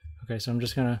Okay, so I'm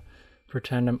just gonna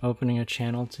pretend I'm opening a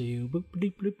channel to you. Boop,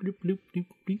 bloop, bloop, bloop, bloop, bloop,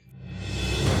 bloop.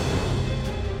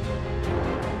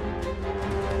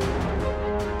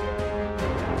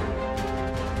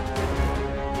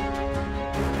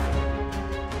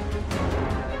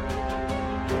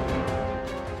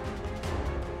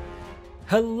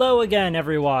 Hello again,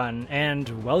 everyone,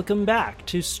 and welcome back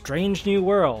to Strange New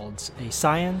Worlds, a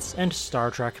science and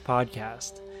Star Trek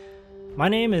podcast. My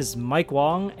name is Mike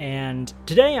Wong, and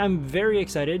today I'm very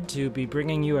excited to be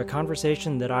bringing you a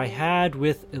conversation that I had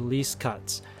with Elise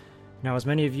Cutts. Now, as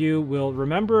many of you will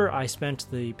remember, I spent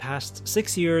the past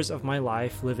 6 years of my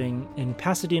life living in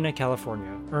Pasadena,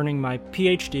 California, earning my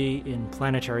PhD in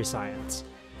planetary science.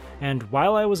 And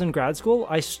while I was in grad school,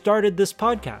 I started this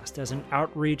podcast as an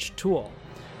outreach tool.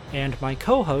 And my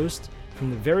co-host from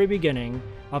the very beginning,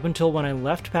 up until when I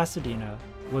left Pasadena,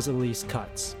 was Elise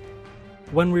Cutts.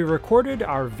 When we recorded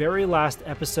our very last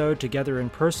episode together in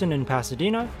person in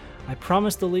Pasadena, I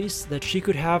promised Elise that she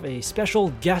could have a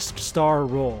special guest star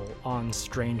role on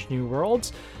Strange New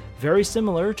Worlds, very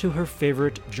similar to her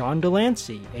favorite John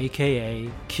Delancey, aka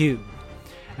Q.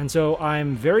 And so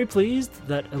I'm very pleased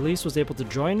that Elise was able to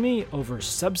join me over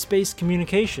subspace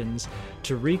communications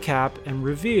to recap and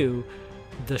review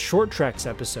the Short Treks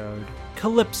episode,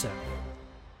 Calypso.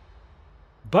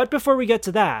 But before we get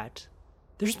to that,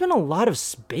 there's been a lot of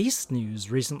space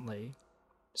news recently.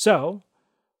 So,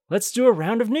 let's do a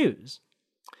round of news.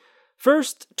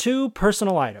 First, 2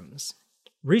 personal items.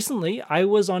 Recently, I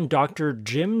was on Dr.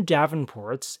 Jim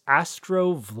Davenport's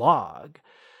Astro Vlog.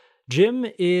 Jim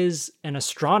is an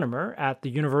astronomer at the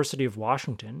University of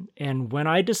Washington, and when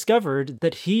I discovered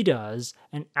that he does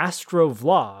an astro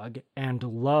vlog and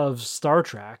loves Star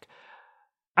Trek,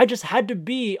 I just had to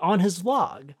be on his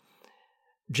vlog.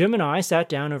 Jim and I sat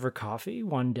down over coffee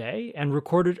one day and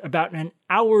recorded about an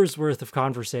hour's worth of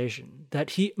conversation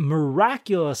that he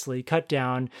miraculously cut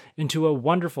down into a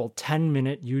wonderful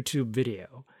 10-minute YouTube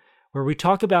video, where we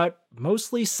talk about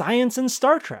mostly science and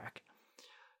Star Trek.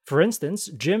 For instance,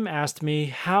 Jim asked me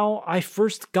how I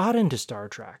first got into Star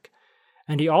Trek,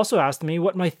 and he also asked me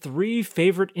what my 3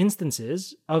 favorite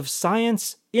instances of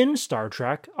science in Star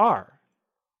Trek are.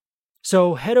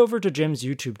 So head over to Jim's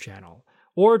YouTube channel,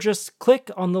 or just click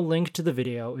on the link to the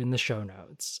video in the show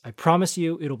notes. I promise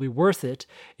you it'll be worth it.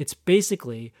 It's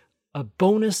basically a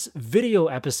bonus video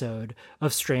episode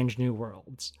of Strange New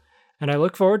Worlds. And I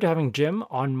look forward to having Jim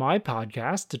on my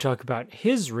podcast to talk about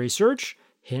his research.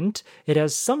 Hint, it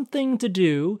has something to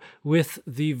do with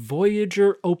the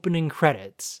Voyager opening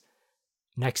credits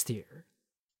next year.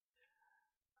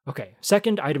 Okay,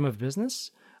 second item of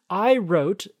business. I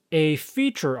wrote a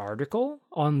feature article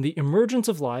on the emergence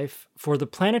of life for the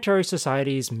Planetary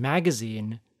Society's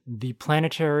magazine, The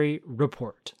Planetary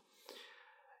Report.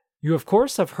 You, of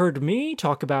course, have heard me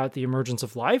talk about the emergence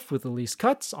of life with Elise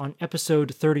Cutts on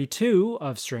episode 32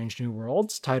 of Strange New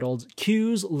Worlds, titled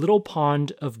Q's Little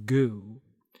Pond of Goo.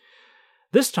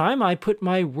 This time, I put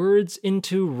my words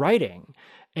into writing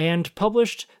and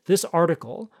published this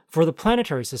article for the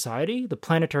Planetary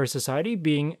Society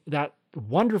being that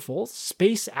wonderful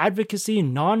space advocacy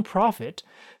nonprofit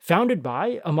founded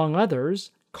by, among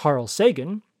others, Carl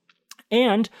Sagan,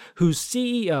 and whose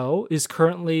CEO is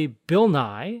currently Bill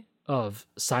Nye of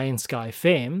Science Guy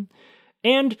fame,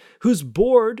 and whose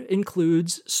board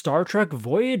includes Star Trek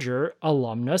Voyager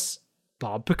alumnus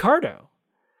Bob Picardo.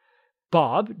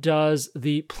 Bob does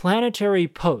the Planetary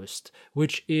Post,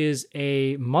 which is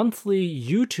a monthly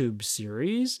YouTube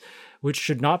series, which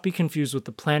should not be confused with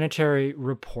the Planetary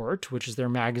Report, which is their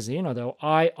magazine, although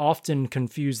I often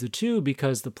confuse the two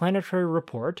because the Planetary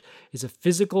Report is a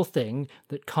physical thing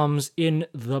that comes in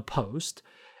the post.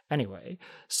 Anyway,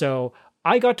 so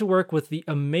I got to work with the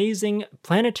amazing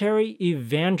planetary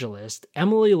evangelist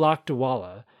Emily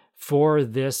Lakdawalla for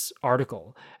this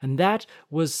article, and that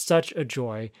was such a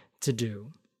joy to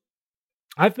do.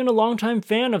 I've been a longtime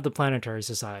fan of the Planetary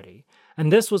Society,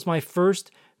 and this was my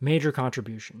first major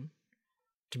contribution.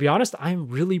 To be honest, I'm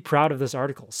really proud of this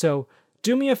article, so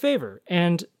do me a favor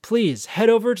and please head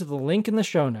over to the link in the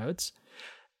show notes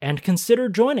and consider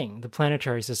joining the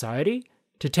Planetary Society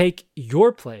to take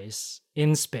your place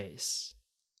in space.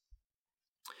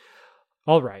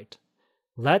 All right,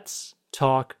 let's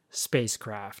talk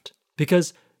spacecraft,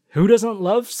 because who doesn't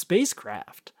love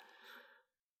spacecraft?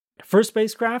 For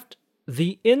spacecraft,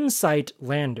 the InSight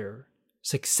lander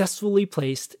successfully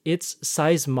placed its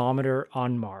seismometer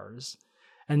on Mars.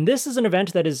 And this is an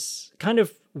event that is kind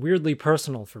of weirdly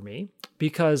personal for me,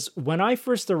 because when I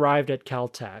first arrived at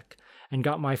Caltech and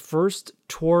got my first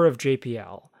tour of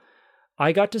JPL,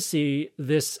 I got to see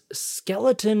this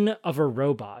skeleton of a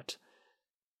robot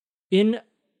in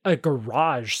a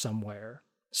garage somewhere,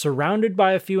 surrounded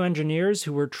by a few engineers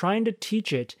who were trying to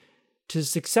teach it to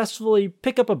successfully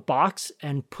pick up a box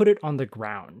and put it on the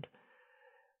ground.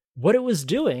 What it was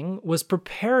doing was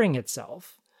preparing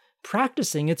itself,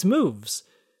 practicing its moves,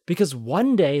 because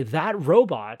one day that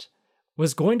robot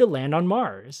was going to land on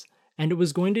Mars, and it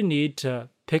was going to need to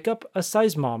pick up a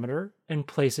seismometer and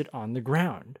place it on the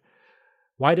ground.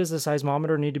 Why does a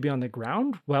seismometer need to be on the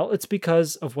ground? Well, it's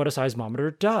because of what a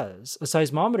seismometer does. A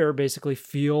seismometer basically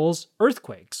feels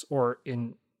earthquakes, or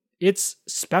in its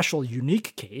special,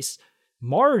 unique case,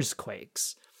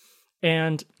 Marsquakes.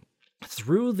 And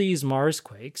through these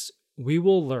Marsquakes, we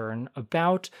will learn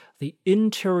about the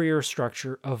interior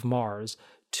structure of Mars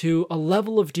to a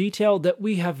level of detail that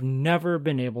we have never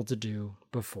been able to do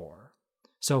before.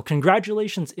 So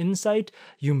congratulations, InSight.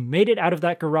 You made it out of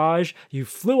that garage, you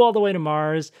flew all the way to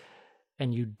Mars,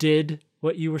 and you did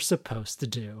what you were supposed to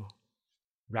do.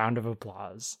 Round of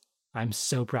applause. I'm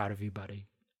so proud of you, buddy.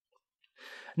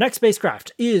 Next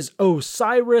spacecraft is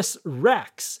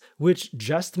OSIRIS-REx, which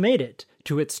just made it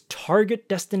to its target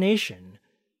destination,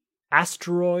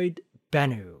 asteroid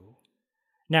Bennu.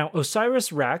 Now,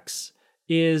 OSIRIS-REx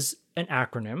is an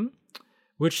acronym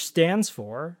which stands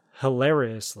for,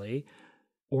 hilariously,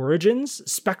 Origins,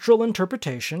 Spectral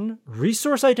Interpretation,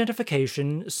 Resource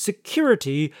Identification,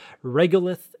 Security,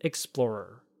 Regolith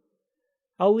Explorer.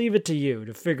 I'll leave it to you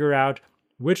to figure out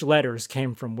which letters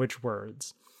came from which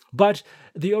words. But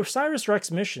the OSIRIS-REx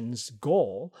mission's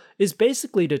goal is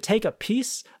basically to take a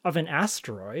piece of an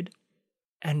asteroid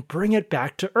and bring it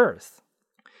back to Earth.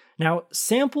 Now,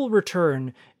 sample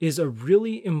return is a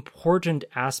really important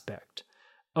aspect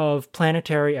of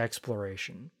planetary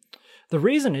exploration. The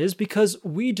reason is because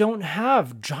we don't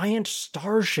have giant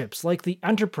starships like the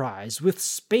Enterprise with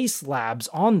space labs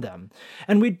on them,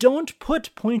 and we don't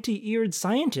put pointy-eared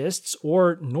scientists,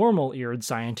 or normal-eared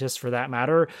scientists for that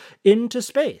matter, into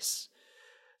space.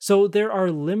 So there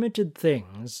are limited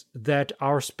things that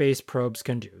our space probes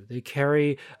can do. They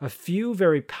carry a few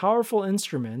very powerful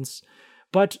instruments,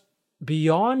 but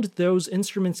beyond those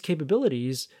instruments'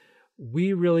 capabilities,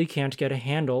 we really can't get a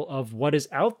handle of what is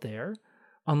out there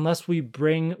unless we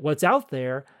bring what's out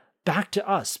there back to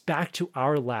us, back to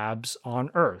our labs on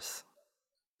Earth.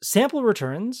 Sample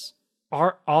returns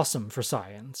are awesome for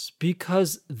science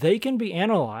because they can be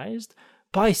analyzed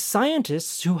by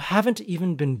scientists who haven't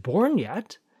even been born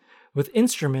yet, with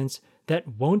instruments that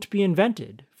won't be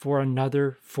invented for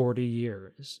another 40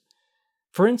 years.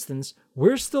 For instance,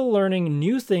 we're still learning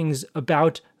new things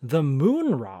about the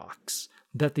moon rocks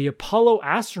that the Apollo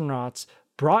astronauts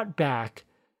brought back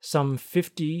some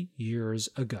 50 years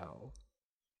ago.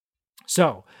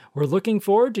 So, we're looking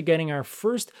forward to getting our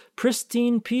first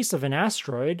pristine piece of an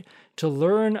asteroid to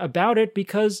learn about it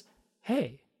because,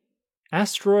 hey,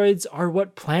 asteroids are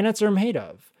what planets are made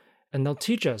of, and they'll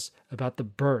teach us about the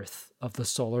birth of the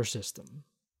solar system.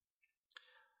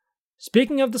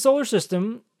 Speaking of the solar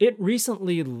system, it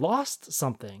recently lost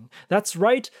something. That's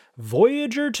right,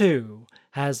 Voyager 2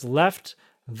 has left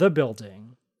the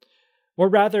building. Or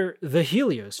rather, the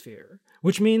heliosphere,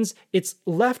 which means it's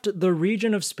left the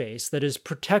region of space that is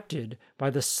protected by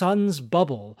the sun's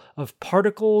bubble of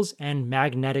particles and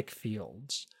magnetic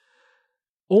fields.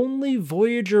 Only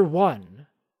Voyager 1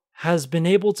 has been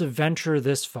able to venture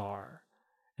this far,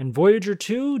 and Voyager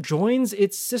 2 joins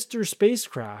its sister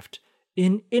spacecraft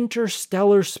in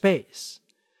interstellar space.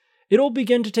 It'll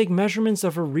begin to take measurements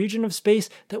of a region of space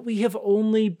that we have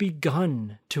only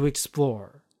begun to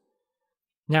explore.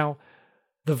 Now,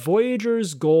 the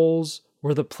Voyager's goals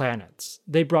were the planets.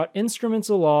 They brought instruments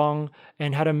along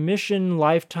and had a mission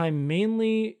lifetime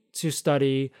mainly to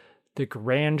study the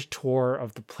grand tour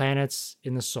of the planets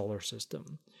in the solar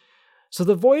system. So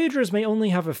the Voyagers may only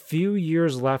have a few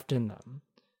years left in them,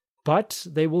 but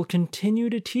they will continue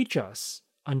to teach us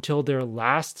until their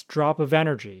last drop of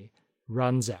energy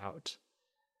runs out.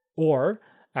 Or,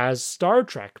 as Star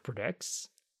Trek predicts,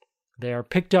 they are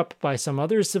picked up by some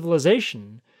other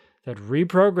civilization that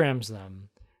reprograms them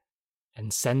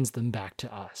and sends them back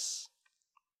to us.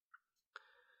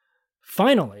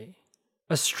 Finally,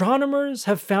 astronomers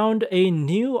have found a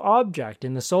new object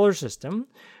in the solar system,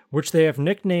 which they have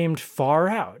nicknamed Far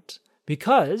Out,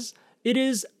 because it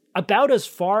is about as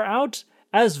far out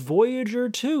as Voyager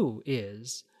 2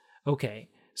 is. Okay,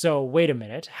 so wait a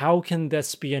minute, how can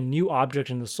this be a new object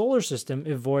in the solar system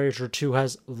if Voyager 2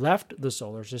 has left the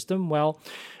solar system? Well,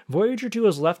 Voyager 2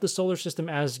 has left the solar system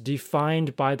as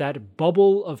defined by that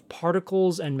bubble of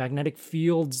particles and magnetic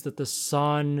fields that the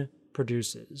sun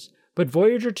produces. But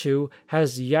Voyager 2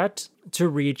 has yet to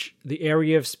reach the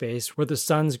area of space where the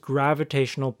sun's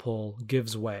gravitational pull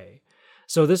gives way.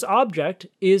 So this object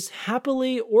is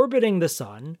happily orbiting the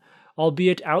sun,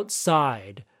 albeit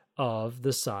outside of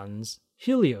the sun's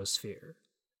heliosphere.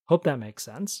 Hope that makes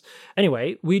sense.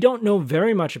 Anyway, we don't know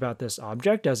very much about this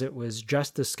object as it was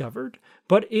just discovered,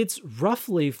 but it's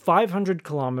roughly 500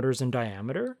 kilometers in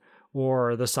diameter,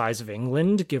 or the size of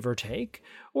England, give or take,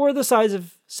 or the size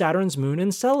of Saturn's moon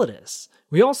Enceladus.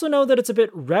 We also know that it's a bit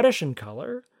reddish in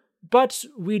color, but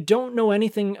we don't know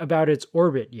anything about its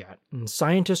orbit yet, and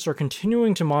scientists are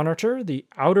continuing to monitor the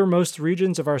outermost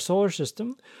regions of our solar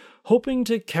system, hoping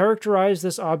to characterize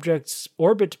this object's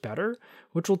orbit better,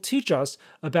 which will teach us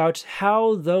about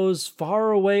how those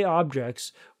faraway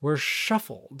objects were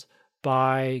shuffled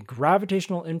by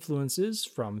gravitational influences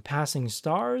from passing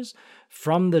stars,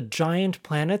 from the giant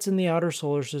planets in the outer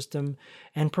solar system,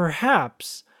 and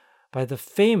perhaps by the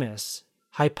famous,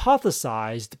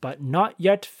 hypothesized but not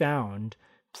yet found,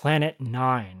 Planet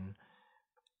 9.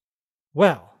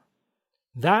 Well,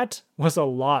 that was a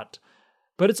lot,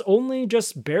 but it's only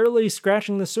just barely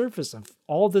scratching the surface of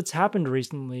all that's happened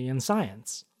recently in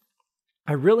science.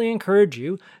 I really encourage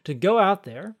you to go out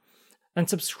there and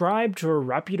subscribe to a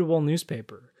reputable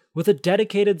newspaper with a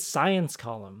dedicated science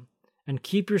column and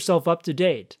keep yourself up to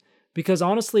date, because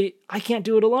honestly, I can't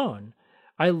do it alone.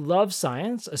 I love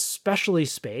science, especially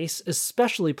space,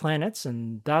 especially planets,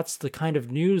 and that's the kind of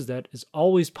news that is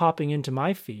always popping into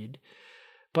my feed.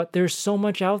 But there's so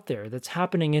much out there that's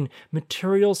happening in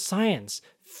material science,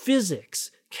 physics,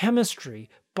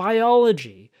 chemistry,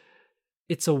 biology.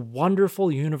 It's a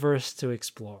wonderful universe to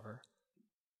explore.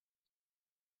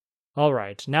 All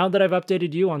right, now that I've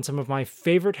updated you on some of my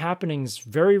favorite happenings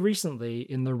very recently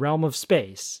in the realm of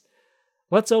space,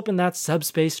 let's open that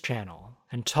Subspace channel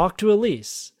and talk to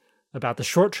Elise about the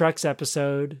Short Treks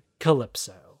episode,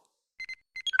 Calypso.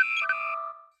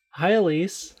 Hi,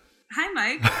 Elise. Hi,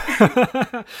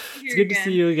 Mike. It's good to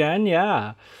see you again,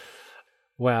 yeah.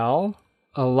 Well,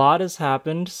 a lot has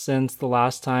happened since the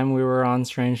last time we were on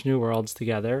Strange New Worlds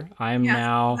together. I am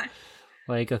now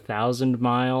like 1,000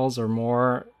 miles or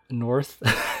more north.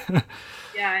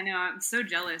 Yeah, I know. I'm so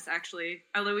jealous, actually.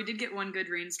 Although we did get one good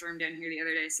rainstorm down here the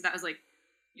other day, so that was like,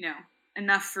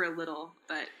 enough for a little.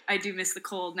 But I do miss the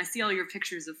cold, and I see all your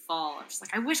pictures of fall. I'm just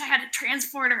like, I wish I had a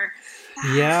transporter.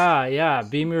 Yeah.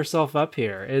 Beam yourself up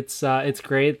here. It's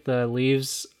great. The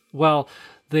leaves, well,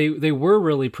 they were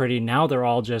really pretty. Now they're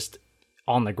all just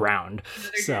on the ground.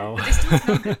 So but they still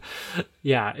smell good.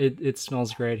 Yeah, it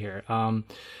smells great here.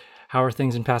 How are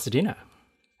things in Pasadena?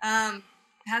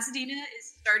 Pasadena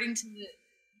is starting to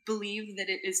believe that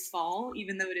it is fall,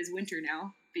 even though it is winter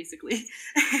now, basically.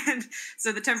 And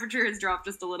so the temperature has dropped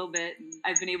just a little bit.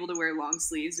 I've been able to wear long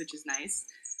sleeves, which is nice.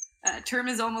 Term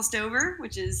is almost over,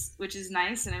 which is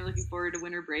nice, and I'm looking forward to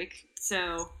winter break.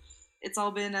 So it's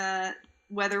all been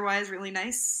weather-wise really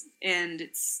nice, and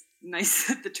it's nice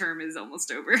that the term is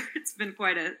almost over. It's been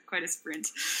quite a sprint.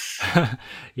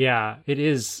 Yeah, it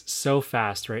is so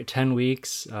fast, right? 10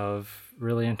 weeks of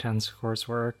really intense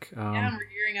coursework. Yeah, and we're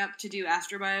gearing up to do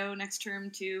Astrobio next term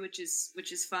too, which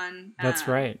is fun. That's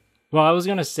right. Well, I was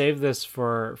going to save this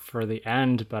for the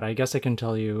end, but I guess I can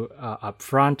tell you up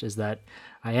front is that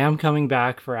I am coming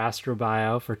back for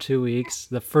Astrobio for 2 weeks,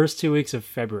 the first 2 weeks of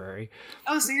February.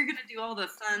 Oh, so you're going to do all the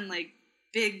fun, like,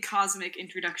 big cosmic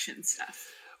introduction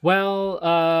stuff. Well,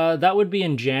 that would be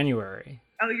in January.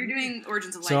 Oh, you're doing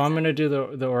Origins of Life. So I'm going to do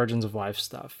the Origins of Life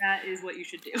stuff. That is what you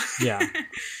should do. Yeah.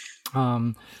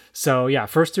 So yeah,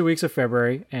 first 2 weeks of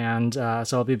February, and so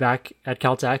I'll be back at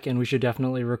Caltech, and we should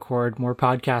definitely record more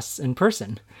podcasts in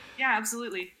person. Yeah,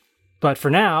 absolutely. But for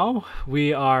now,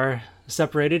 we are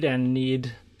separated and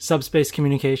need Subspace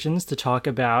Communications to talk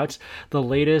about the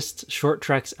latest Short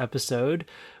Treks episode,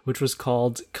 which was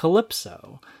called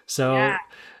Calypso. So, yeah.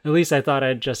 At least I thought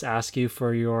I'd just ask you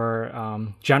for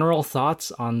your general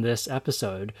thoughts on this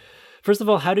episode. First of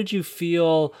all, how did you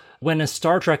feel when a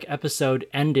Star Trek episode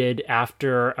ended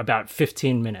after about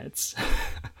 15 minutes?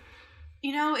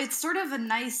 It's sort of a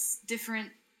nice, different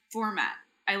format.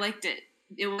 I liked it.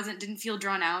 It didn't feel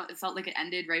drawn out. It felt like it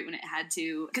ended right when it had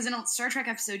to. Because in a Star Trek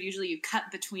episode, usually you cut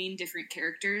between different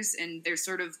characters, and there's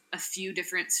sort of a few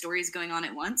different stories going on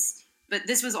at once. But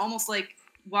this was almost like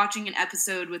watching an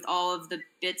episode with all of the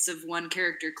bits of one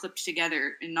character clipped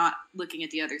together and not looking at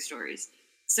the other stories.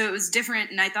 So it was different,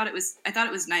 and I thought it was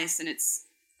nice, and it's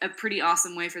a pretty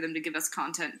awesome way for them to give us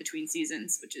content between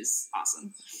seasons, which is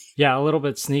awesome. Yeah, a little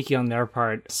bit sneaky on their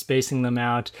part, spacing them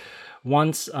out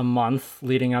once a month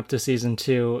leading up to season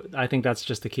 2. I think that's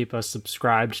just to keep us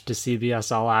subscribed to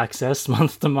CBS All Access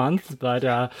month to month,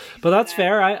 but that's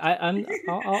fair.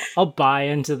 I'll buy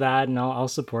into that, and I'll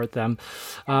support them.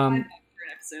 $5 for an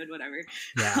episode, whatever.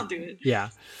 Yeah. I'll do it. Yeah.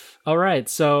 All right.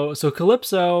 So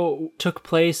Calypso took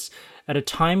place at a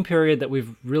time period that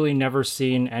we've really never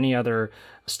seen any other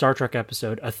Star Trek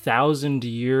episode, 1,000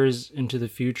 years into the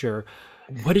future.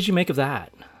 What did you make of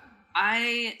that?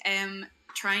 I am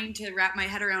trying to wrap my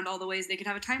head around all the ways they could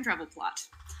have a time travel plot,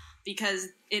 because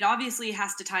it obviously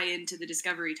has to tie into the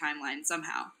Discovery timeline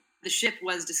somehow. The ship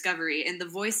was Discovery, and the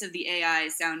voice of the AI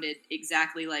sounded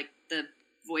exactly like the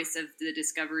voice of the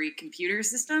Discovery computer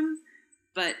system,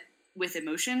 but with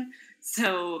emotion.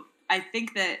 So I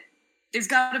think that there's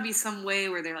got to be some way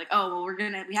where they're like, oh,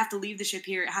 well, we have to leave the ship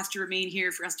here. It has to remain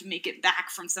here for us to make it back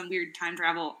from some weird time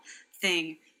travel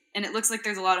thing. And it looks like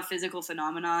there's a lot of physical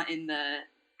phenomena in the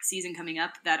season coming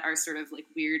up that are sort of like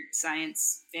weird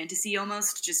science fantasy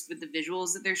almost, just with the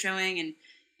visuals that they're showing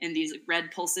and these like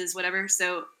red pulses, whatever.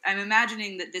 So I'm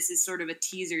imagining that this is sort of a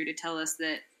teaser to tell us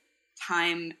that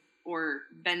time or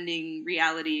bending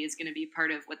reality is going to be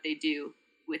part of what they do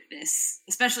with this,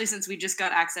 especially since we just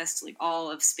got access to like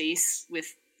all of space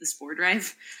with the spore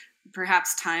drive.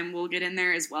 Perhaps time will get in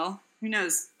there as well. Who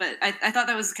knows? But I thought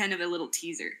that was kind of a little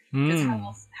teaser. Because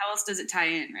how else does it tie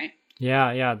in, right?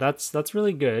 Yeah, that's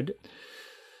really good.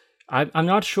 I'm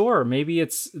not sure. Maybe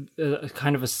it's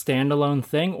kind of a standalone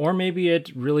thing, or maybe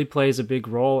it really plays a big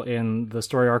role in the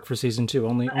story arc for season 2.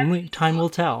 Only time will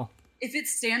tell. If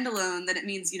it's standalone, then it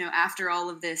means, after all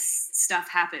of this stuff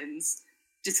happens,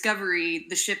 Discovery,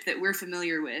 the ship that we're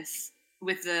familiar with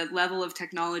the level of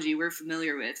technology we're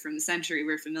familiar with, from the century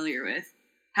we're familiar with,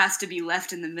 has to be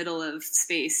left in the middle of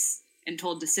space and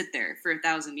told to sit there for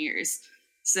 1,000 years.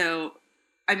 So,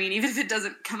 I mean, even if it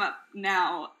doesn't come up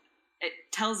now, it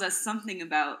tells us something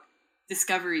about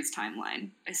Discovery's timeline,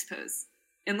 I suppose.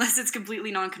 Unless it's completely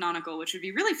non-canonical, which would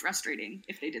be really frustrating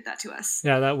if they did that to us.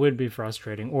 Yeah, that would be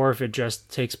frustrating. Or if it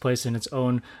just takes place in its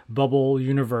own bubble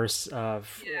universe, as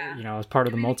part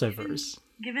of the multiverse.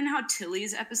 Given how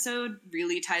Tilly's episode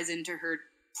really ties into her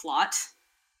plot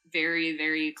very,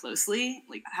 very closely,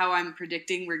 like how I'm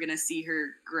predicting we're going to see her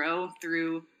grow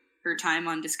through her time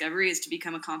on Discovery is to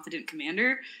become a confident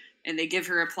commander, and they give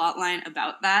her a plot line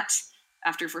about that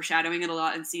after foreshadowing it a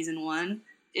lot in season 1.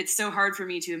 It's so hard for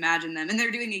me to imagine them. And they're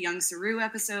doing a Young Saru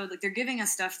episode. Like, they're giving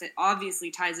us stuff that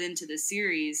obviously ties into the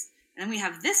series. And then we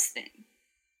have this thing.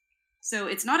 So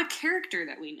it's not a character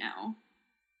that we know,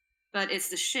 but it's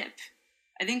the ship.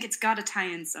 I think it's got to tie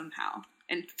in somehow.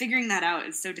 And figuring that out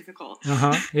is so difficult.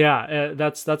 Yeah,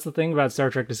 that's the thing about Star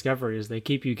Trek Discovery, is they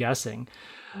keep you guessing.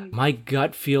 My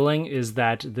gut feeling is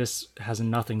that this has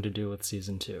nothing to do with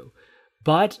season 2.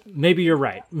 But maybe you're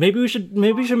right. Maybe we should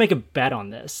make a bet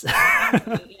on this.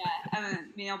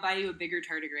 I'll buy you a bigger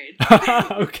tardigrade.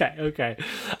 Okay.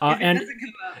 And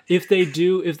if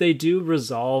they do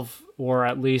resolve, or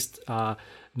at least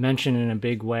mention in a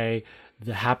big way,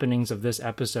 the happenings of this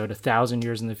episode 1,000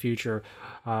 years in the future,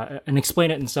 and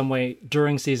explain it in some way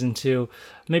during season 2,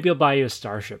 maybe I'll buy you a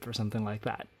starship or something like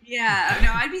that. Yeah,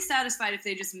 no, I'd be satisfied if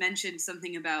they just mentioned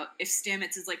something about, if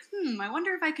Stamets is like, I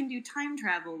wonder if I can do time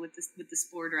travel with the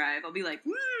spore drive. I'll be like,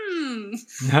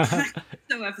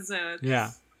 so episode.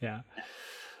 Yeah.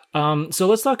 So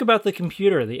let's talk about the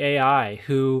computer, the AI,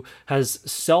 who has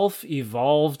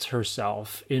self-evolved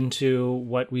herself into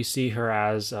what we see her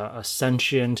as a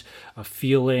sentient, a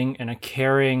feeling, and a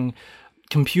caring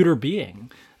computer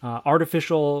being,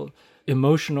 artificial,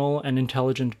 emotional, and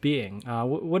intelligent being.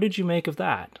 What did you make of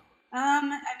that?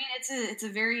 It's a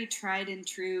very tried and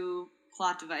true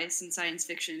plot device in science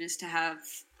fiction, is to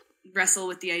wrestle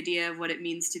with the idea of what it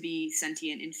means to be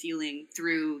sentient and feeling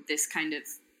through this kind of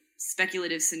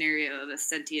speculative scenario of a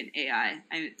sentient AI.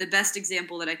 The best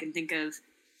example that I can think of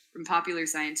from popular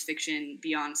science fiction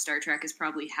beyond Star Trek is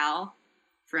probably HAL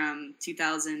from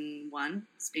 2001,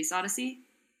 Space Odyssey.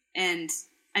 And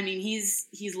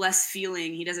he's less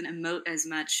feeling. He doesn't emote as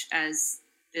much as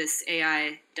this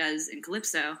AI does in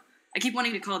Calypso. I keep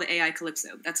wanting to call the AI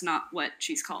Calypso. That's not what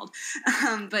she's called.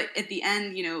 But at the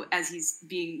end, as he's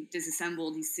being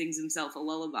disassembled, he sings himself a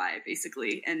lullaby,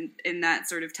 basically. And that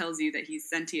sort of tells you that he's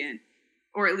sentient,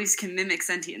 or at least can mimic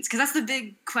sentience. Because that's the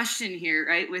big question here,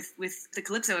 right, with the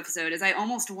Calypso episode, is I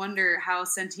almost wonder how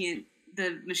sentient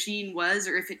the machine was,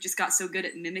 or if it just got so good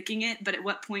at mimicking it. But at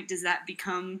what point does that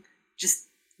become just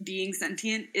being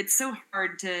sentient? It's so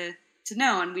hard to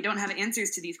know, and we don't have answers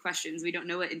to these questions. We don't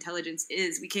know what intelligence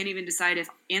is. We can't even decide if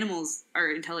animals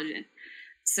are intelligent.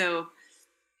 So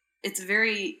it's a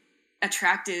very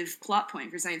attractive plot point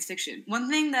for science fiction. One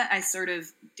thing that I sort of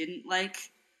didn't like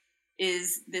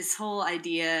is this whole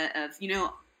idea of,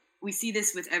 we see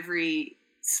this with every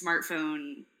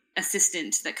smartphone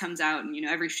assistant that comes out, and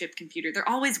every ship computer. They're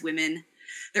always women.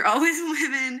 They're always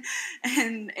women,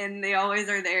 and they always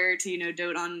are there to, you know,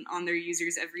 dote on their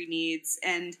users' every needs.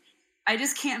 And I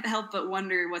just can't help but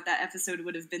wonder what that episode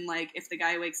would have been like if the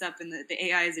guy wakes up and the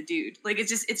AI is a dude. Like, it's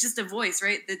just a voice,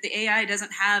 right? That the AI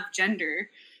doesn't have gender.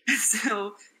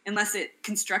 So unless it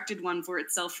constructed one for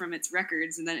itself from its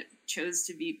records and then it chose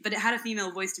to be, but it had a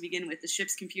female voice to begin with. The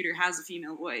ship's computer has a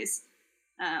female voice.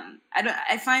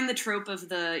 I find the trope of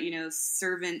the, you know,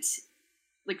 servant,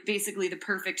 like basically the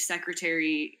perfect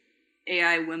secretary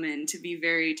AI woman, to be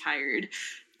very tired.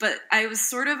 But I was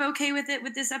sort of okay with it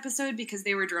with this episode because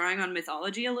they were drawing on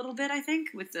mythology a little bit, I think,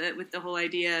 with the whole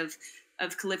idea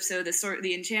of Calypso,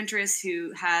 the enchantress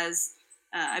who has,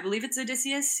 I believe it's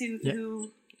Odysseus who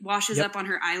washes up on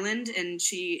her island, and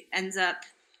she ends up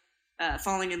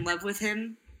falling in love with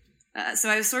him. So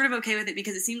I was sort of okay with it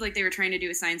because it seemed like they were trying to do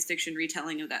a science fiction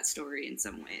retelling of that story in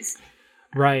some ways.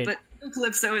 Right. But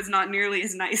Calypso is not nearly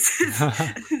as nice as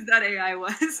that AI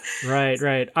was.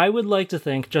 Right. I would like to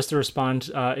think, just to respond,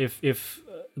 if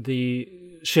the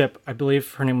ship, I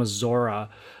believe her name was Zora,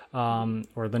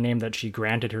 or the name that she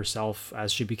granted herself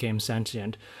as she became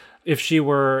sentient, if she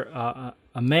were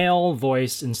a male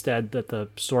voice instead, that the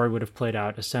story would have played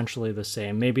out essentially the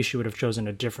same. Maybe she would have chosen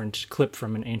a different clip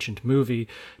from an ancient movie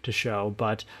to show,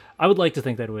 but I would like to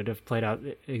think that it would have played out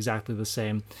exactly the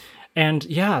same. And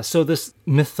yeah, so this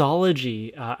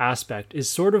mythology aspect is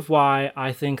sort of why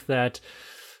I think that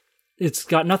it's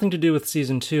got nothing to do with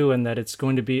season 2 and that it's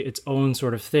going to be its own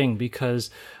sort of thing, because,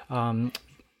 and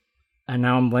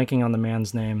now I'm blanking on the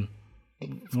man's name.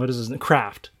 What is his name?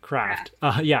 Kraft.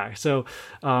 Yeah. So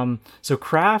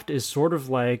Kraft is sort of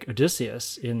like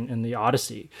Odysseus in the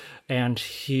Odyssey, and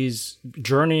he's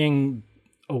journeying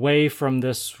away from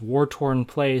this war-torn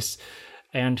place,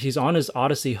 and he's on his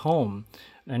Odyssey home,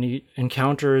 and he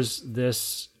encounters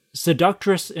this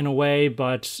seductress in a way,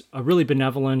 but a really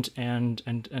benevolent and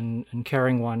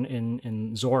caring one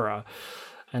in Zora.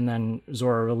 And then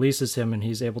Zora releases him and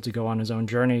he's able to go on his own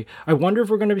journey. I wonder if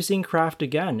we're going to be seeing Kraft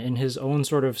again in his own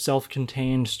sort of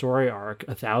self-contained story arc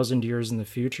 1,000 years in the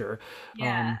future.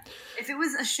 Yeah. If it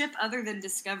was a ship other than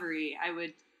Discovery, I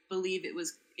would believe it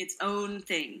was its own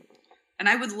thing. And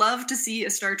I would love to see a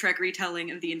Star Trek retelling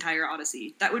of the entire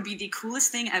Odyssey. That would be the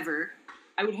coolest thing ever.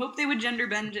 I would hope they would gender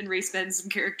bend and race bend some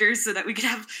characters so that we could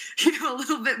have, you know, a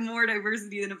little bit more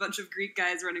diversity than a bunch of Greek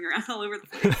guys running around all over the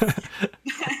place.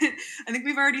 I think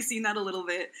we've already seen that a little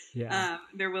bit. Yeah.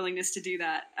 Their willingness to do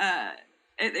that.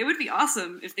 It would be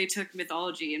awesome if they took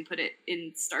mythology and put it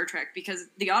in Star Trek, because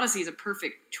the Odyssey is a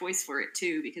perfect choice for it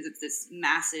too, because it's this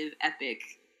massive, epic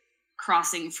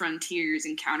crossing frontiers,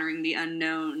 encountering the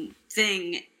unknown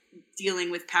thing,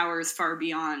 dealing with powers far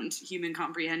beyond human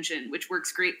comprehension, which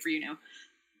works great for, you know,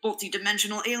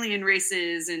 multi-dimensional alien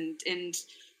races and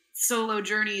solo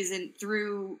journeys and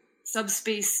through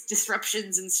subspace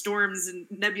disruptions and storms and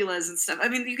nebulas and stuff. I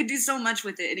mean, you could do so much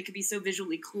with it, and it could be so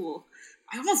visually cool.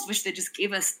 I almost wish they just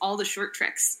gave us all the short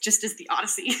treks just as the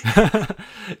Odyssey.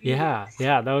 Yeah,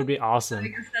 that would be awesome. I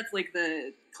guess that's like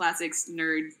the classics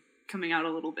nerd coming out a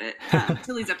little bit.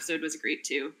 Tilly's episode was great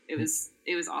too. It was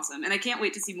awesome, and I can't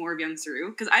wait to see more of young Saru,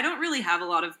 because I don't really have a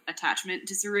lot of attachment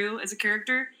to Saru as a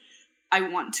character. I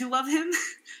want to love him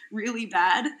really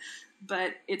bad,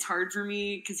 but it's hard for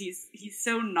me because he's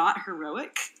so not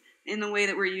heroic in the way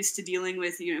that we're used to dealing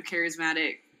with, you know,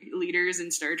 charismatic leaders in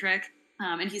Star Trek.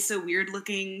 And he's so weird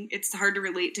looking. It's hard to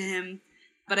relate to him.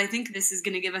 But I think this is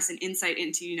going to give us an insight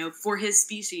into, you know, for his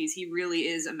species, he really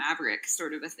is a maverick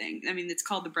sort of a thing. I mean, it's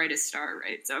called The Brightest Star,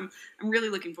 right? So I'm really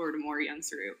looking forward to more young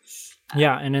Saru.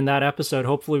 Yeah, and in that episode,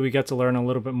 hopefully we get to learn a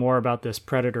little bit more about this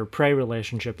predator-prey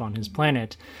relationship on his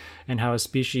planet and how his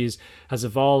species has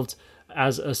evolved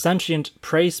as a sentient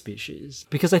prey species.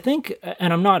 Because I think,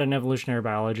 and I'm not an evolutionary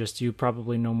biologist, you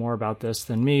probably know more about this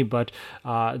than me, but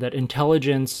that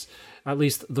intelligence, at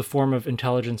least the form of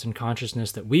intelligence and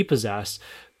consciousness that we possess,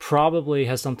 probably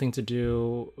has something to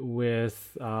do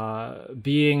with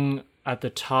being at the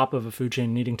top of a food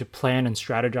chain, needing to plan and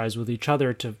strategize with each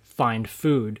other to find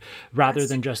food, rather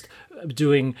than just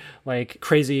doing like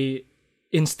crazy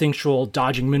instinctual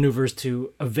dodging maneuvers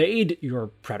to evade your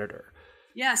predator.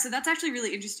 Yeah, so that's actually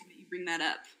really interesting that you bring that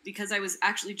up, because I was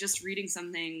actually just reading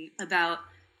something about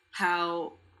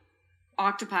how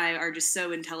octopi are just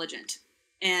so intelligent.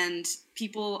 And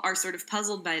people are sort of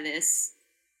puzzled by this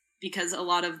because a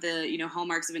lot of the, you know,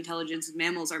 hallmarks of intelligence of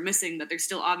mammals are missing, but they're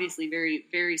still obviously very,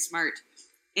 very smart.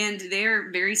 And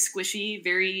they're very squishy,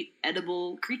 very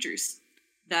edible creatures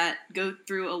that go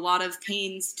through a lot of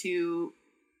pains to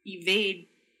evade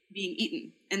being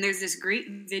eaten. And there's this great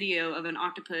video of an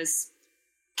octopus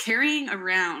carrying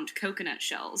around coconut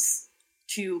shells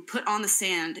to put on the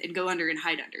sand and go under and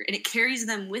hide under. And it carries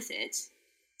them with it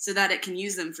so that it can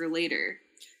use them for later.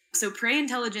 So prey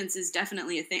intelligence is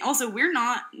definitely a thing. Also, we're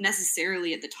not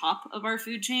necessarily at the top of our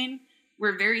food chain.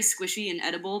 We're very squishy and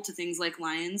edible to things like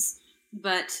lions,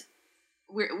 but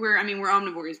we're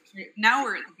omnivores. Now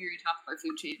we're at the very top of our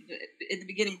food chain. But at the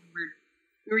beginning,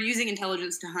 we were using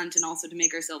intelligence to hunt and also to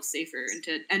make ourselves safer and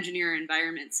to engineer our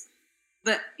environments.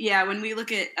 But yeah, when we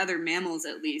look at other mammals,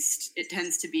 at least, it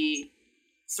tends to be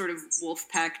sort of wolf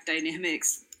pack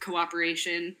dynamics,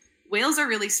 cooperation. Whales are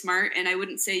really smart, and I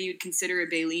wouldn't say you'd consider a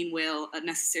baleen whale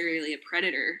necessarily a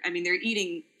predator. I mean, they're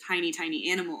eating tiny, tiny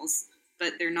animals,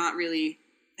 but they're not really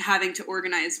having to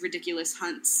organize ridiculous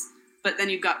hunts. But then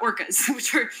you've got orcas,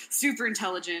 which are super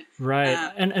intelligent.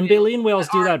 Right. And baleen whales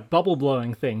do that bubble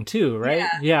blowing thing too, right?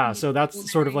 Yeah. So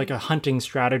that's sort of like a hunting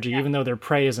strategy, even though their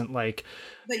prey isn't like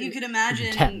But you could imagine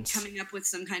intense. Coming up with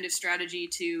some kind of strategy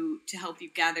to help you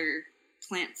gather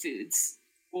plant foods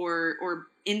or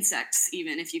insects,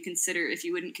 even if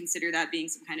you wouldn't consider that being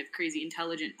some kind of crazy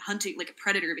intelligent hunting, like a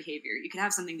predator behavior. You could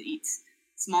have something that eats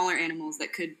smaller animals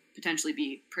that could potentially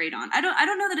be preyed on. I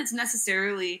don't know that it's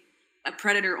necessarily a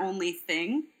predator only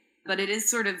thing, but it is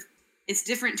sort of, it's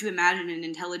different to imagine an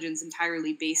intelligence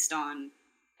entirely based on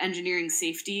engineering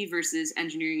safety versus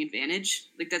engineering advantage.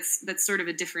 Like that's sort of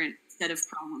a different set of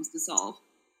problems to solve.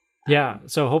 Yeah,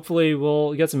 so hopefully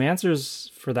we'll get some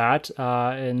answers for that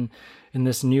in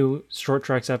this new Short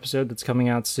Treks episode that's coming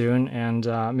out soon, and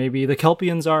maybe the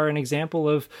Kelpians are an example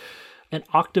of an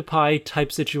octopi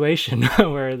type situation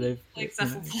where they've like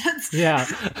cephalopods. Yeah.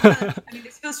 I mean,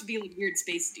 they're supposed to be like weird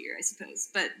space deer, I suppose,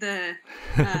 but the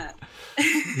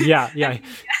yeah.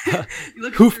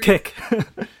 Hoof kick.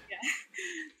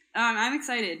 I'm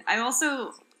excited. I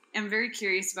also am very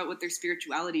curious about what their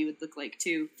spirituality would look like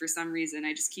too. For some reason,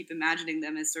 I just keep imagining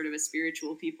them as sort of a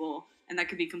spiritual people, and that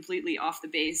could be completely off the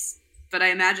base. But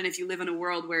I imagine if you live in a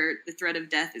world where the threat of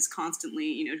death is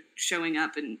constantly, showing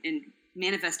up and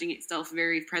manifesting itself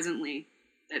very presently,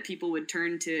 that people would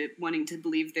turn to wanting to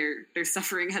believe their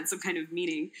suffering had some kind of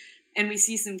meaning. And we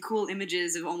see some cool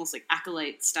images of almost like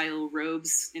acolyte style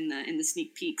robes in the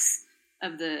sneak peeks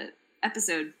of the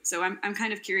episode. So I'm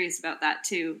kind of curious about that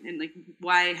too, and like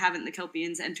why haven't the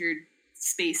Kelpians entered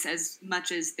space as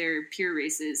much as their peer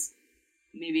races?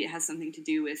 Maybe it has something to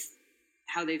do with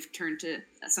how they've turned to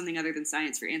something other than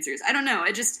science for answers. I don't know.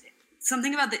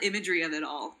 Something about the imagery of it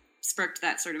all sparked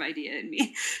that sort of idea in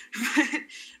me.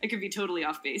 I could be totally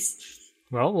off base.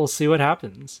 Well, we'll see what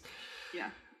happens. Yeah.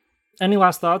 Any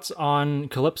last thoughts on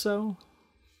Calypso?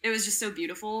 It was just so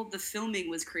beautiful. The filming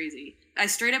was crazy. I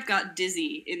straight up got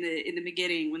dizzy in the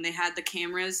beginning when they had the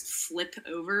cameras flip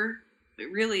over.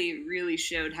 It really, really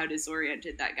showed how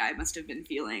disoriented that guy must have been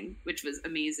feeling, which was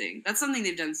amazing. That's something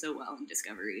they've done so well in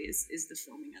Discovery is the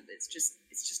filming of it. It's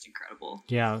just incredible.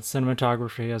 Yeah,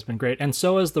 cinematography has been great, and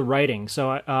so is the writing.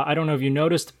 So I don't know if you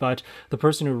noticed, but the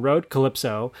person who wrote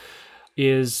Calypso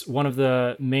is one of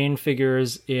the main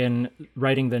figures in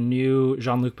writing the new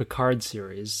Jean-Luc Picard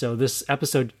series. So this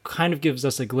episode kind of gives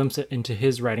us a glimpse into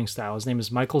his writing style. His name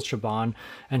is Michael Chabon,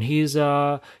 and he's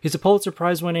a Pulitzer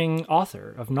Prize-winning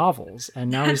author of novels, and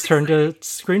now he's turned to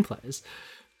screenplays.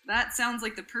 That sounds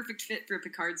like the perfect fit for a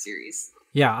Picard series.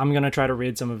 Yeah, I'm gonna try to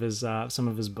read some of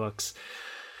his books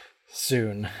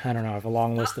soon. I don't know. I have a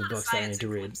long list of books that I need to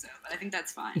read. Calypso, but I think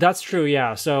that's fine. That's true,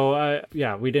 yeah. So,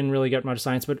 we didn't really get much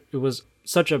science, but it was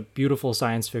such a beautiful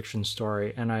science fiction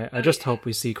story, and I just hope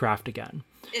we see craft again.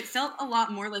 It felt a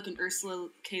lot more like an Ursula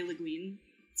K. Le Guin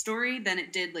story than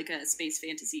it did like a space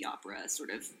fantasy opera, sort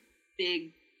of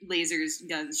big lasers,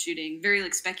 guns shooting, very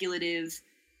like speculative,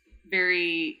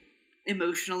 very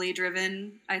emotionally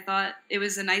driven. I thought it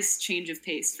was a nice change of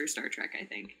pace for Star Trek, I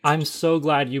think. I'm so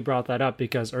glad you brought that up,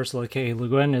 because Ursula K. Le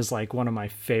Guin is like one of my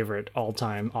favorite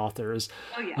all-time authors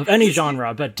of any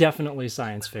genre, but definitely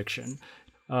science fiction.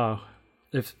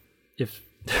 If if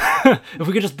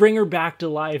we could just bring her back to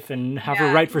life and have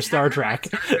her write for Star Trek.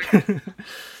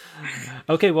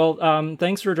 Okay, well,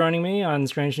 thanks for joining me on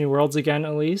Strange New Worlds again,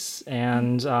 Elise,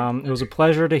 and it was a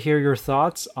pleasure to hear your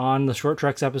thoughts on the Short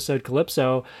Treks episode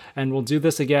Calypso, and we'll do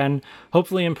this again,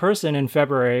 hopefully in person in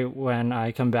February when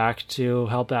I come back to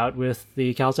help out with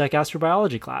the Caltech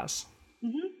astrobiology class.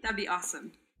 That'd be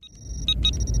awesome.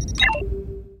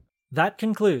 That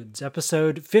concludes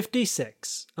episode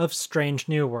 56 of Strange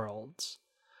New Worlds,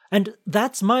 and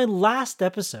that's my last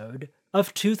episode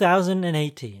of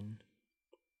 2018.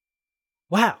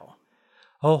 Wow,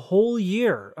 a whole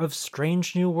year of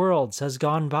Strange New Worlds has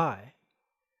gone by.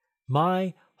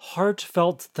 My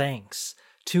heartfelt thanks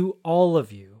to all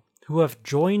of you who have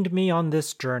joined me on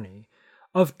this journey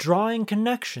of drawing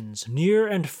connections near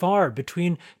and far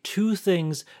between two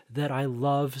things that I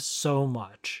love so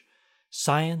much,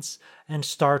 science and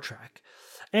Star Trek,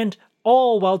 and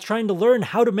all while trying to learn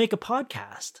how to make a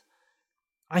podcast.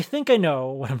 I think I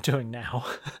know what I'm doing now.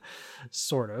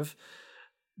 Sort of.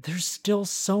 There's still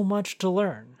so much to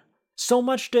learn, so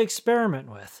much to experiment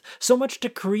with, so much to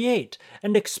create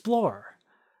and explore.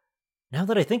 Now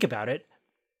that I think about it,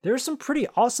 there are some pretty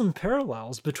awesome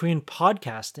parallels between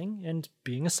podcasting and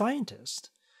being a scientist.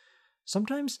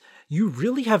 Sometimes you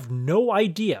really have no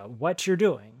idea what you're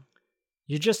doing.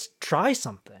 You just try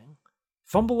something,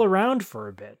 fumble around for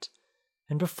a bit,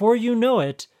 and before you know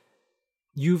it,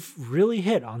 you've really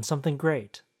hit on something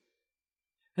great.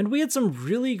 And we had some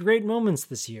really great moments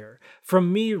this year,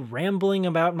 from me rambling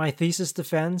about my thesis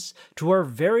defense, to our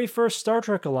very first Star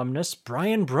Trek alumnus,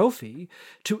 Brian Brophy,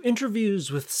 to interviews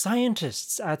with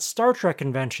scientists at Star Trek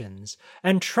conventions,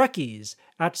 and Trekkies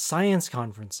at science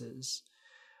conferences.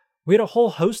 We had a whole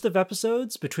host of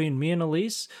episodes between me and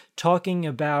Elise talking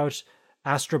about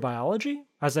astrobiology,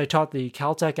 as I taught the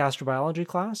Caltech astrobiology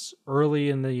class early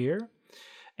in the year.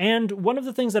 And one of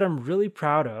the things that I'm really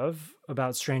proud of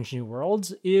about Strange New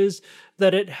Worlds is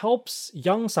that it helps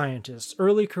young scientists,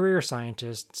 early career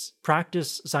scientists,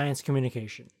 practice science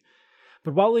communication.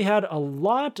 But while we had a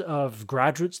lot of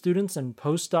graduate students and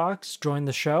postdocs join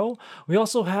the show, we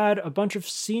also had a bunch of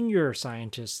senior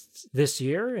scientists this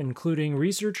year, including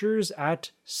researchers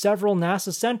at several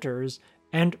NASA centers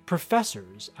and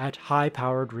professors at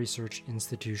high-powered research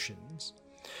institutions.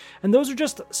 And those are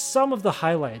just some of the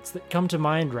highlights that come to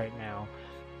mind right now.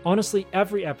 Honestly,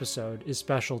 every episode is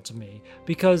special to me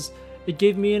because it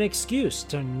gave me an excuse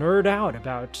to nerd out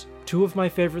about two of my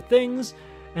favorite things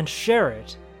and share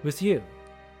it with you.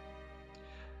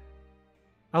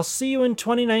 I'll see you in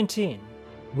 2019,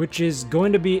 which is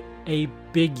going to be a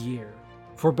big year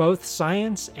for both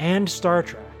science and Star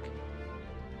Trek.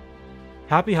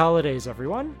 Happy holidays,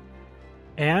 everyone,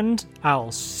 and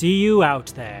I'll see you out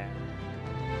there.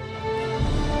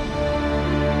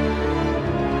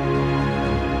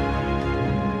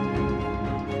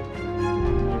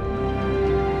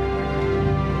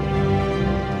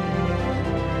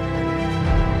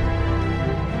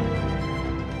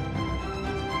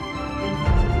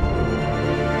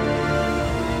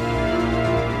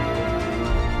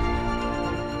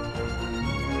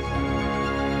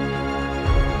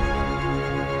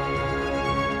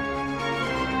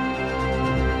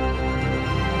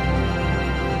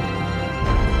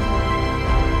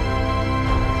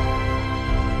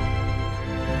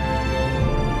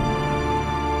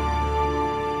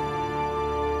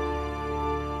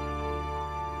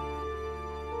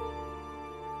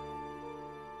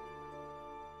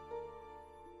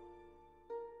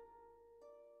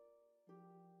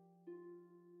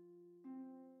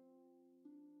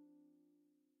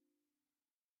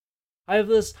 I have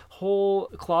this whole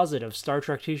closet of Star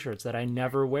Trek t-shirts that I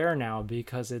never wear now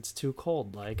because it's too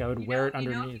cold. Like, I would wear it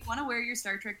underneath. If you want to wear your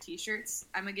Star Trek t-shirts,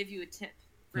 I'm going to give you a tip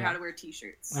for how to wear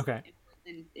t-shirts. Okay.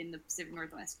 In the Pacific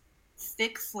Northwest.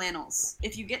 Thick flannels.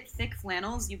 If you get thick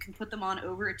flannels, you can put them on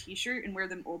over a t-shirt and wear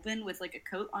them open with like a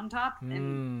coat on top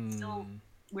and still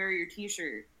wear your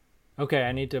t-shirt. Okay,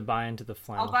 I need to buy into the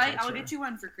flannel culture. I'll get you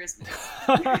one for Christmas.